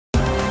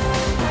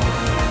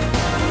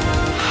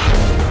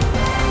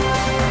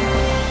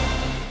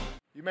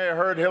You may have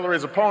heard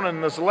Hillary's opponent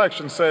in this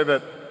election say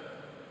that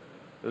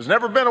there's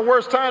never been a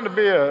worse time to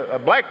be a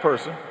black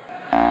person.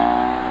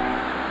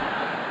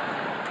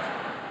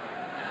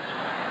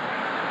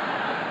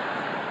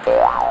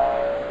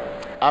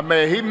 I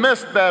mean, he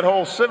missed that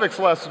whole civics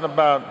lesson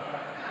about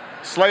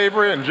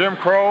slavery and Jim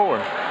Crow.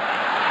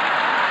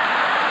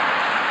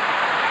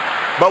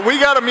 But we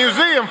got a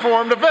museum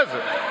for him to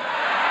visit.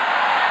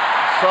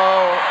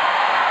 So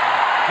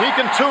he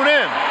can tune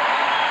in.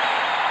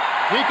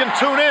 He can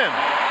tune in.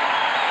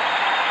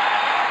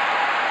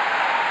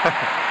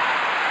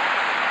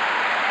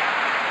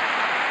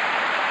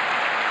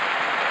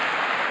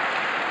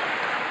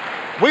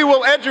 We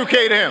will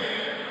educate him.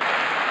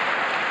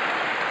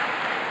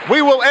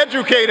 We will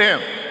educate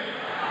him.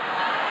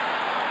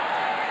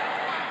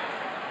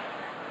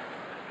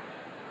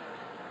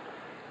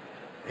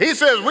 He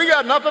says we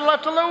got nothing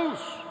left to lose.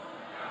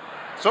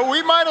 So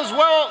we might as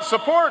well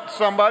support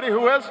somebody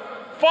who has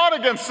fought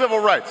against civil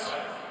rights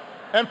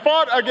and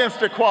fought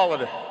against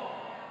equality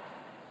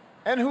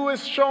and who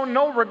has shown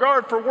no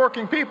regard for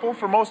working people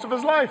for most of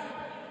his life.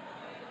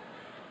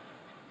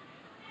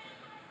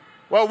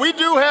 Well, we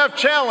do have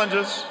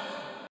challenges,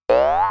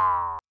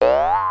 but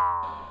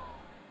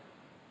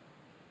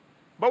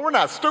we're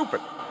not stupid.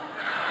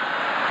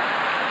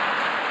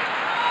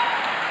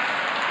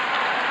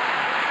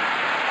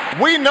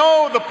 We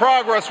know the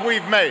progress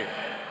we've made,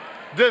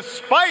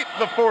 despite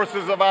the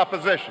forces of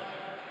opposition,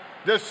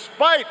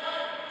 despite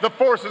the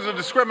forces of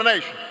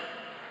discrimination,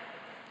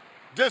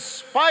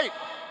 despite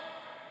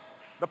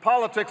the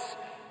politics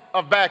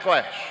of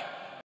backlash.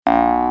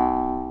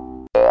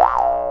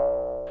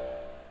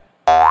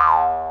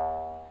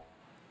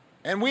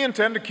 And we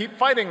intend to keep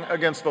fighting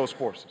against those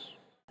forces.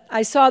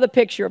 I saw the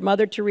picture of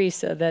Mother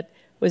Teresa that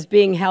was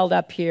being held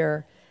up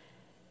here,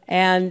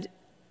 and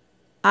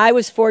I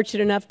was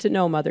fortunate enough to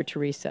know Mother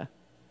Teresa.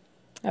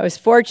 I was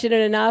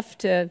fortunate enough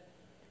to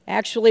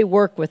actually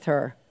work with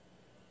her.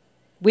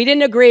 We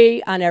didn't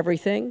agree on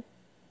everything,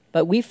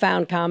 but we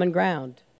found common ground.